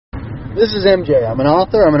This is MJ. I'm an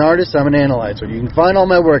author, I'm an artist, I'm an analyzer. You can find all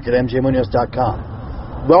my work at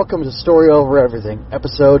mjmunoz.com. Welcome to Story Over Everything,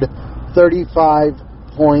 episode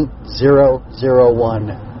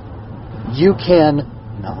 35.001. You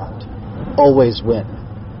cannot always win.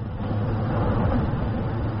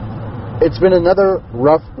 It's been another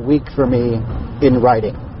rough week for me in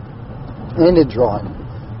writing and in drawing.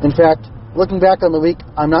 In fact, looking back on the week,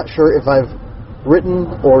 I'm not sure if I've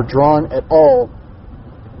written or drawn at all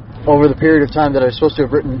over the period of time that I was supposed to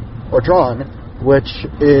have written or drawn, which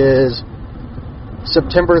is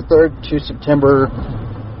September 3rd to September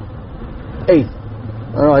 8th.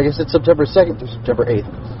 Oh, I guess it's September 2nd to September 8th.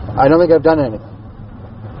 I don't think I've done anything.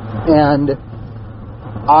 And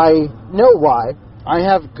I know why. I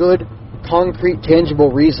have good, concrete,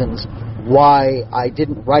 tangible reasons why I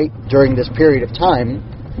didn't write during this period of time.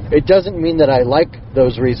 It doesn't mean that I like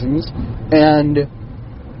those reasons, and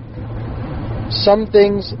some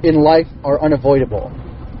things in life are unavoidable.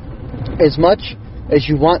 As much as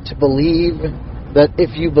you want to believe that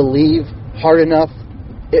if you believe hard enough,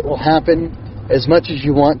 it will happen, as much as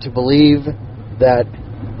you want to believe that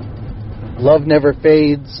love never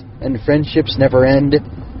fades and friendships never end,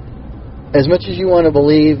 as much as you want to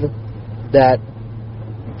believe that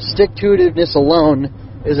stick-to-itiveness alone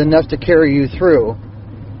is enough to carry you through,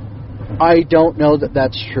 I don't know that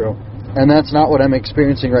that's true. And that's not what I'm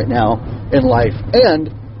experiencing right now in life.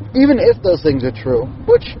 And even if those things are true,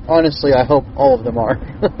 which honestly I hope all of them are,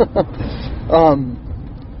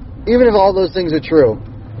 even if all those things are true,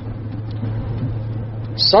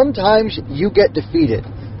 sometimes you get defeated.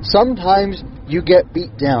 Sometimes you get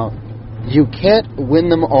beat down. You can't win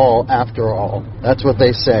them all after all. That's what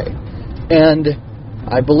they say. And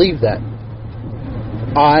I believe that.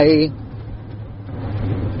 I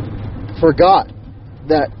forgot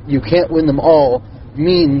that you can't win them all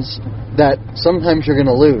means that sometimes you're going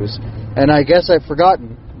to lose. And I guess I've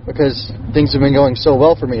forgotten, because things have been going so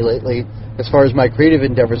well for me lately, as far as my creative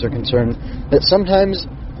endeavors are concerned, that sometimes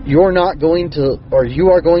you're not going to, or you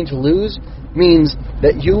are going to lose, means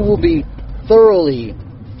that you will be thoroughly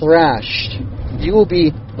thrashed. You will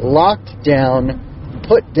be locked down,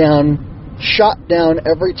 put down, shot down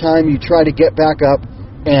every time you try to get back up,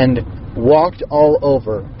 and walked all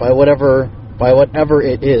over by whatever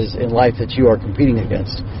it is in life that you are competing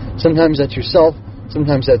against. Sometimes that's yourself,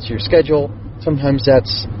 sometimes that's your schedule, sometimes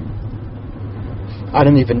that's I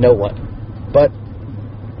don't even know what. But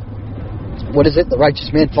what is it? The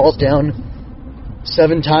righteous man falls down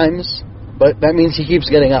 7 times, but that means he keeps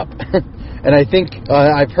getting up. And I think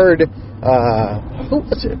I've heard who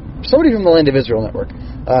was it? Somebody from the Land of Israel Network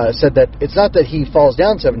said that it's not that he falls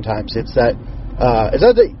down 7 times, it's not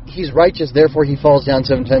that he's righteous, therefore he falls down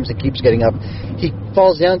 7 times and keeps getting up. He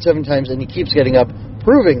falls down 7 times and he keeps getting up,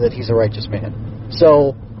 proving that he's a righteous man.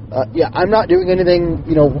 So, I'm not doing anything,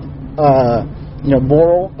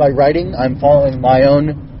 moral by writing. I'm following my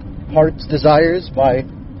own heart's desires by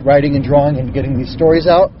writing and drawing and getting these stories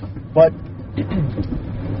out. But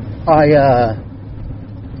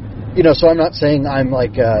so I'm not saying I'm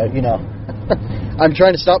like, I'm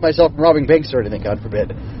trying to stop myself from robbing banks or anything, God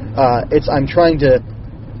forbid. I'm trying to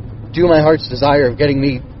do my heart's desire of getting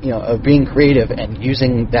me, of being creative and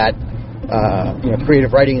using that,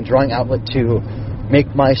 creative writing and drawing outlet to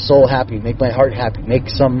make my soul happy, make my heart happy, make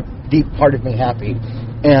some deep part of me happy,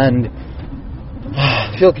 and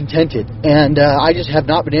feel contented. And I just have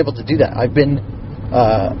not been able to do that. I've been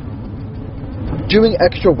doing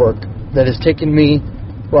extra work that has taken me,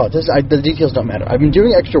 the details don't matter. I've been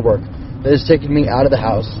doing extra work that has taken me out of the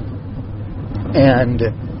house and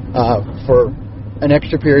for an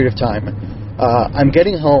extra period of time. I'm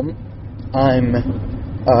getting home. I'm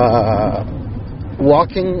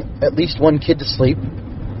walking at least one kid to sleep,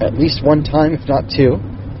 at least one time, if not 2.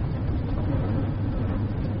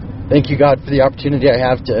 Thank you, God, for the opportunity I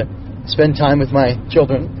have to spend time with my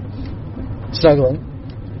children, snuggling.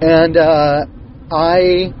 And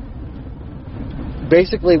I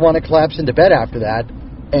basically want to collapse into bed after that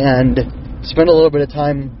and spend a little bit of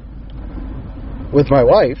time with my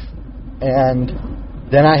wife, and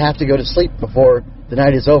then I have to go to sleep before the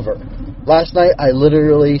night is over. Last night, I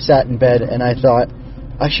literally sat in bed, and I thought,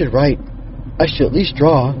 I should write. I should at least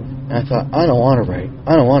draw. And I thought, I don't want to write.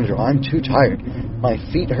 I don't want to draw. I'm too tired. My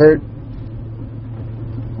feet hurt.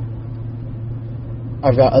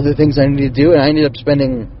 I've got other things I need to do, and I ended up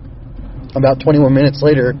spending about 21 minutes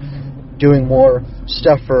later doing more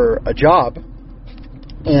stuff for a job.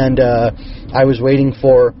 And I was waiting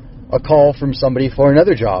for a call from somebody for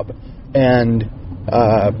another job. And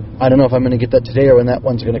I don't know if I'm going to get that today or when that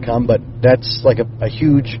one's going to come, but that's like a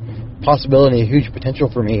huge possibility, a huge potential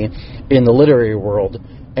for me in the literary world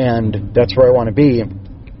and that's where I want to be.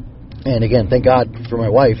 And again, thank God for my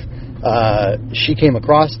wife. She came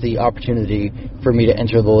across the opportunity for me to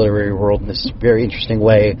enter the literary world in this very interesting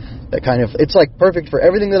way that kind of, it's like perfect for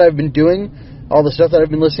everything that I've been doing, all the stuff that I've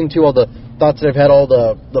been listening to, all the thoughts that I've had, all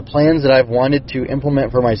the plans that I've wanted to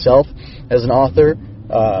implement for myself as an author.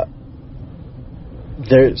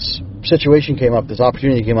 This situation came up, this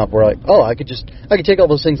opportunity came up where like, oh, I could take all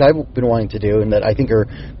those things I've been wanting to do and that I think are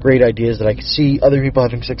great ideas that I could see other people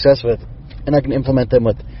having success with, and I can implement them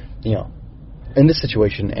with, in this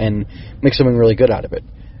situation and make something really good out of it.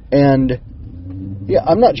 And yeah,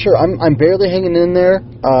 I'm not sure. I'm barely hanging in there.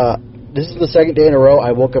 This is the second day in a row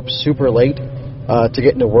I woke up super late to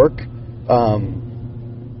get into work.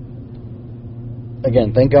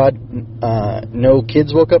 Again, thank God no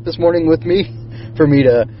kids woke up this morning with me for me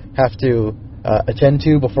to have to attend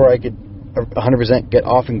to before I could 100% get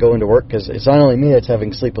off and go into work, because it's not only me that's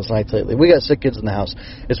having sleepless nights lately. We got 6 kids in the house.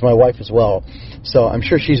 It's my wife as well. So I'm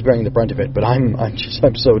sure she's bearing the brunt of it, but I'm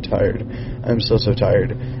so tired. I'm so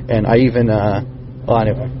tired. And I even,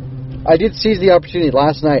 anyway. I did seize the opportunity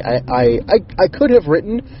last night. I could have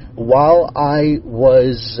written while I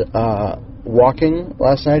was walking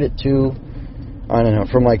last night at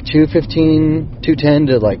from like 2:15, 2:10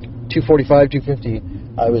 to like 2:45, 2:50.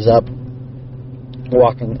 I was up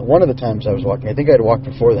walking. One of the times I was walking, I think I had walked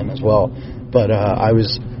before then as well, but I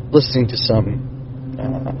was listening to some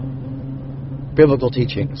biblical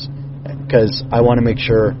teachings, because I want to make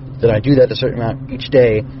sure that I do that a certain amount each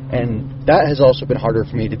day, and that has also been harder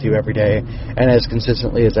for me to do every day and as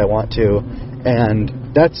consistently as I want to, and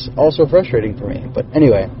that's also frustrating for me. But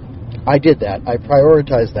anyway, I did that. I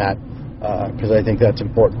prioritized that because I think that's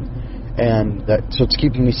important, and that's what's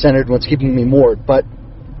keeping me centered, what's keeping me moored. But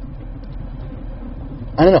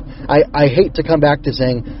I don't know. I hate to come back to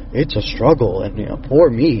saying it's a struggle and poor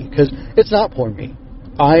me, because it's not poor me.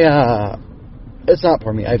 It's not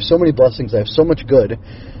poor me. I have so many blessings. I have so much good.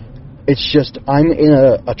 It's just I'm in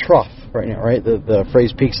a trough right now, right? The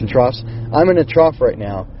phrase peaks and troughs. I'm in a trough right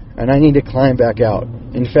now, and I need to climb back out.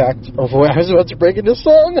 In fact, I was about to break into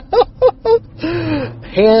song.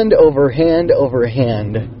 Hand over hand over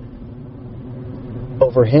hand.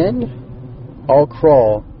 Over hand, I'll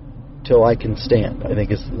crawl till I can stand, I think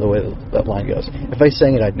is the way that line goes. If I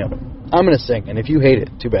sang it, I'd know it. I'm going to sing, and if you hate it,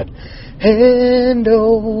 too bad. Hand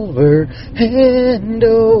over hand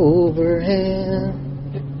over hand.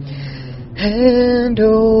 Hand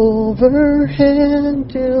over hand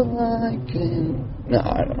till I can... No,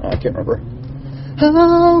 I don't know. I can't remember.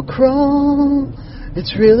 I'll crawl.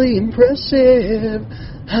 It's really impressive.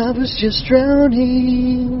 I was just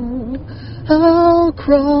drowning. I'll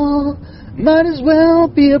crawl. Might as well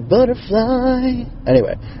be a butterfly.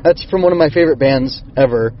 Anyway, that's from one of my favorite bands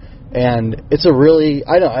ever. And it's a really...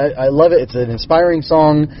 I love it. It's an inspiring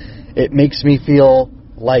song. It makes me feel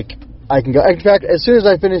like I can go... In fact, as soon as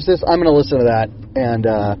I finish this, I'm going to listen to that. And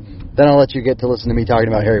then I'll let you get to listen to me talking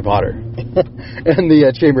about Harry Potter and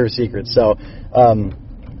the Chamber of Secrets. So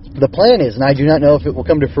the plan is, and I do not know if it will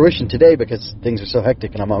come to fruition today because things are so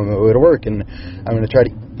hectic and I'm on my way to work, and I'm going to try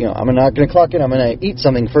to, I'm not going to clock in. I'm going to eat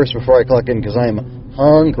something first before I clock in because I am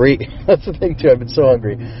hungry. That's the thing, too. I've been so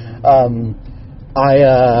hungry.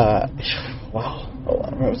 Wow. Hold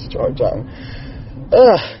on. I'm having such a hard time.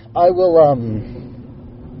 I will, I'm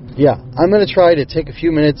going to try to take a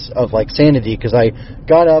few minutes of, sanity, because I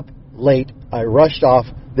got up late, I rushed off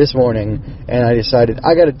this morning, and I decided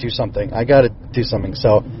I got to do something.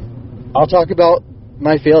 So I'll talk about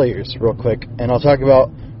my failures real quick, and I'll talk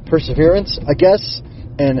about perseverance, I guess,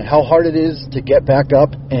 and how hard it is to get back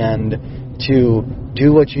up and to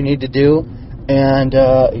do what you need to do. And,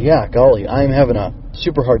 golly, I'm having a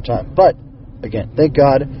super hard time. But, again, thank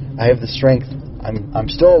God I have the strength. I'm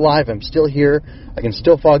still alive. I'm still here. I can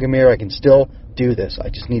still fog a mirror. I can still do this. I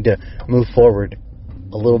just need to move forward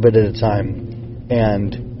a little bit at a time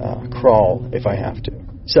and crawl if I have to.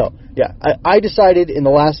 So, I decided in the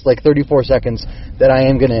last 34 seconds that I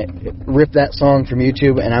am going to rip that song from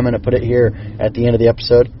YouTube, and I'm going to put it here at the end of the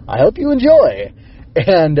episode. I hope you enjoy.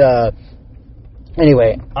 And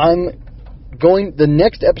anyway, the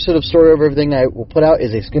next episode of Story Over Everything I will put out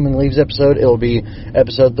is a Skimming Leaves episode. It'll be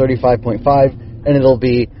episode 35.5, and it'll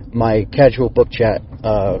be my casual book chat,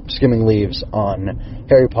 Skimming Leaves, on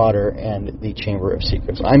Harry Potter and the Chamber of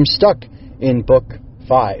Secrets. I'm stuck in book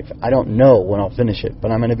 5. I don't know when I'll finish it,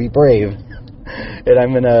 but I'm going to be brave, and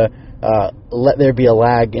I'm going to let there be a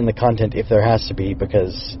lag in the content if there has to be,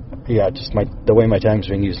 because, just the way my time's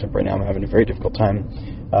being used up right now, I'm having a very difficult time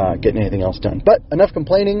getting anything else done. But enough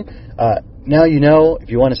complaining. Now you know, if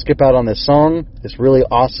you want to skip out on this song, this really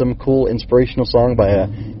awesome, cool, inspirational song by a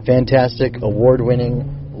fantastic,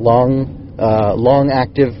 award-winning long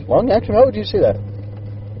active, how would you say that?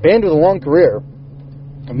 Band with a long career,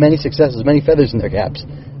 many successes, many feathers in their caps,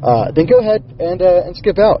 then go ahead and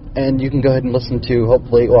skip out. And you can go ahead and listen to,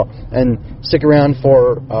 hopefully, and stick around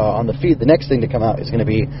for, on the feed, the next thing to come out is going to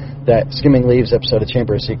be that Skimming Leaves episode of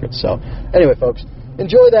Chamber of Secrets. So, anyway, folks,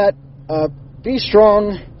 enjoy that. Be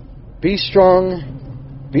strong,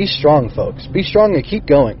 folks. Be strong and keep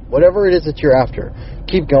going. Whatever it is that you're after,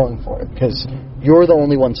 keep going for it, because you're the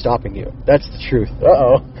only one stopping you. That's the truth.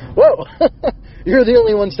 Whoa. You're the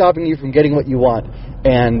only one stopping you from getting what you want.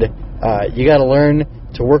 And you got to learn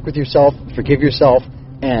to work with yourself, forgive yourself,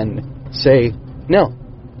 and say, no,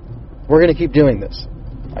 we're going to keep doing this.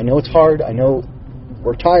 I know it's hard. I know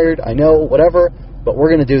we're tired. I know whatever, but we're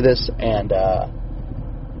going to do this. And,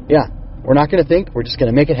 we're not going to think. We're just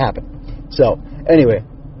going to make it happen. So, anyway,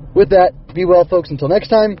 with that, be well, folks. Until next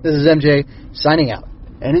time, this is MJ signing out.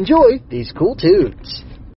 And enjoy these cool tunes.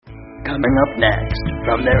 Coming up next,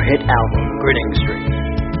 from their hit album, Grinning Street,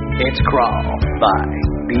 it's Crawl by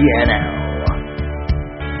BNL.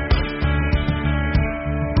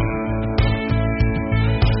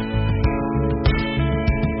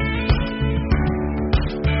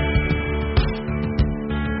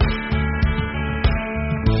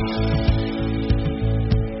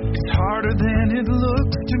 It's harder than it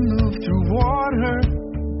looks to move through water.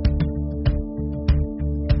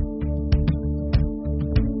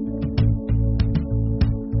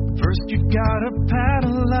 First you gotta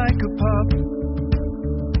paddle like a pup.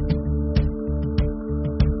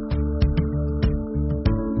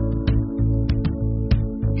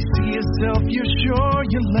 You see yourself, you're sure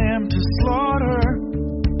you're lamb to slaughter.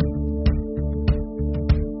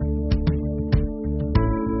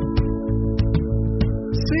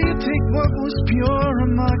 So you take what was pure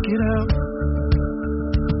and muck it up.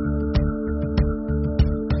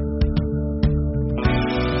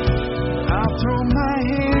 I'll throw my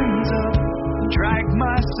hands up, drag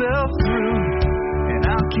myself through, and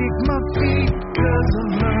I'll kick my feet, 'cause I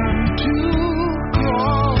learned to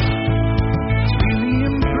crawl. It's really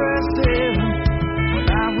impressive when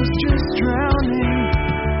I was just drowning.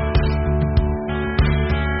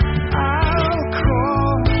 I'll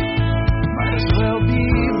crawl, might as well be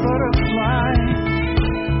a butterfly.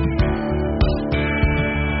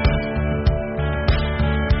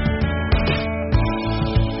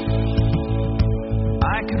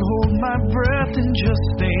 I could hold my breath and just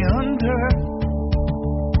stay under.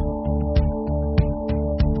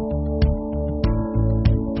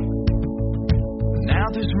 Now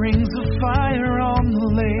there's rings of fire on the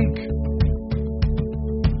lake.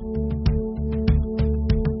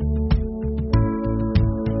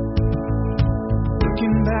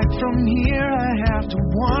 Looking back from here, I have to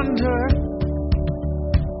wonder.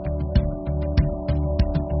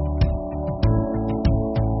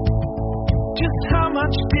 Just how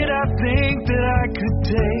much did I think that I could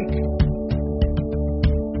take?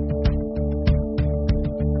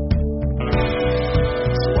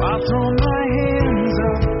 So I'll throw my hands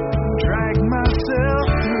up, drag myself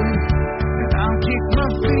through, and I'll kick my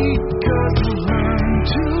feet, 'cause I learned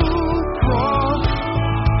to crawl.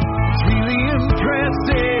 It's really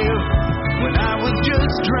impressive when I was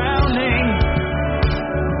just drowning.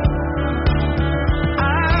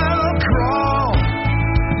 I'll crawl,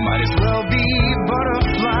 might as well be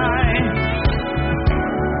butterfly.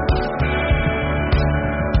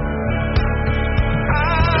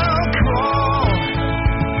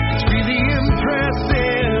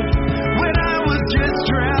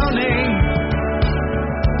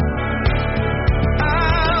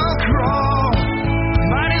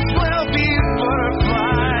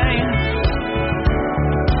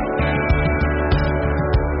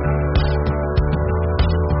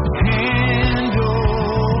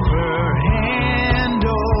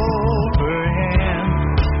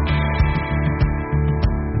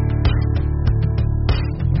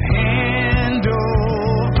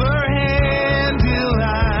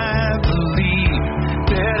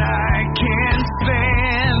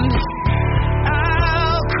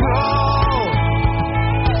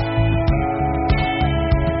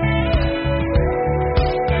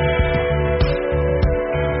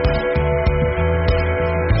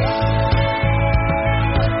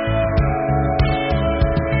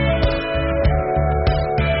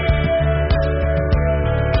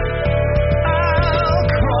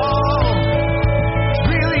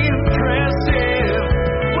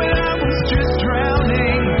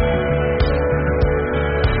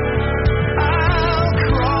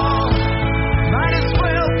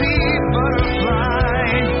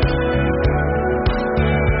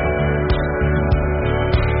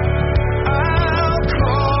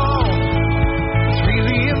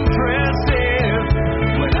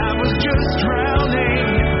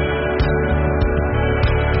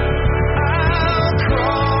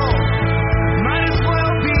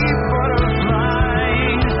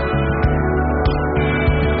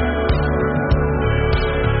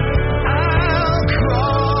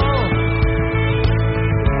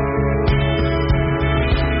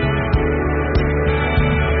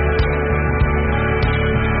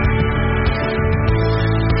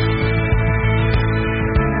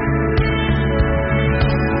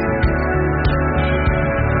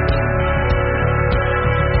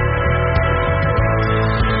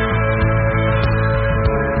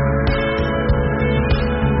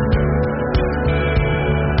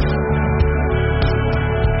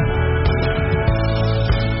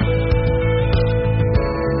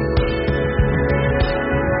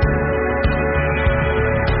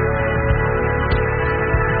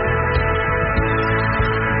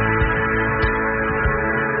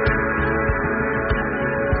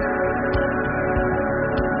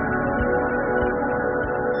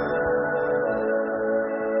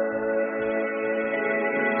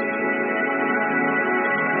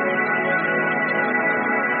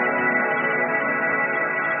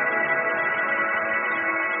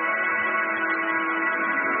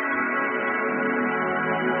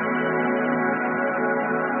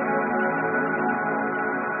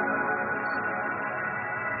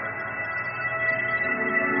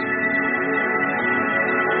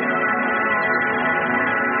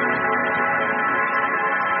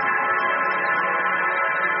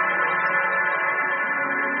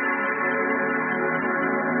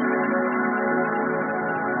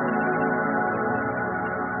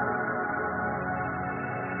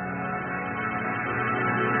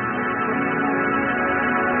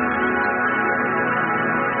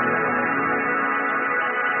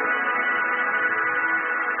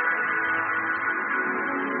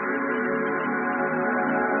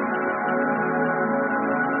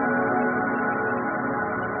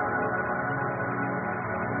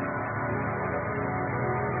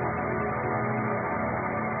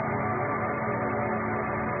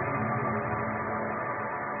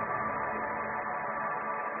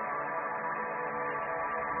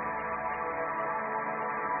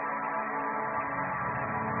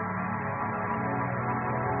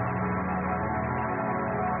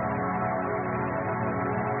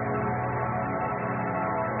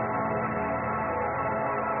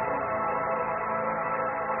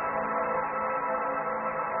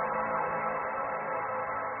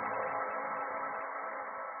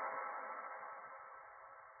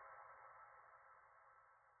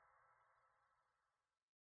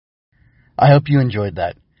 I hope you enjoyed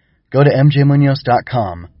that. Go to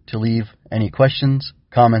mjmunoz.com to leave any questions,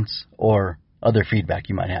 comments, or other feedback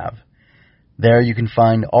you might have. There you can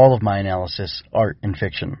find all of my analysis, art, and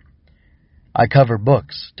fiction. I cover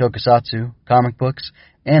books, tokusatsu, comic books,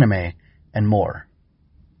 anime, and more.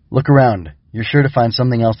 Look around. You're sure to find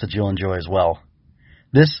something else that you'll enjoy as well.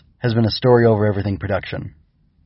 This has been a Story Over Everything production.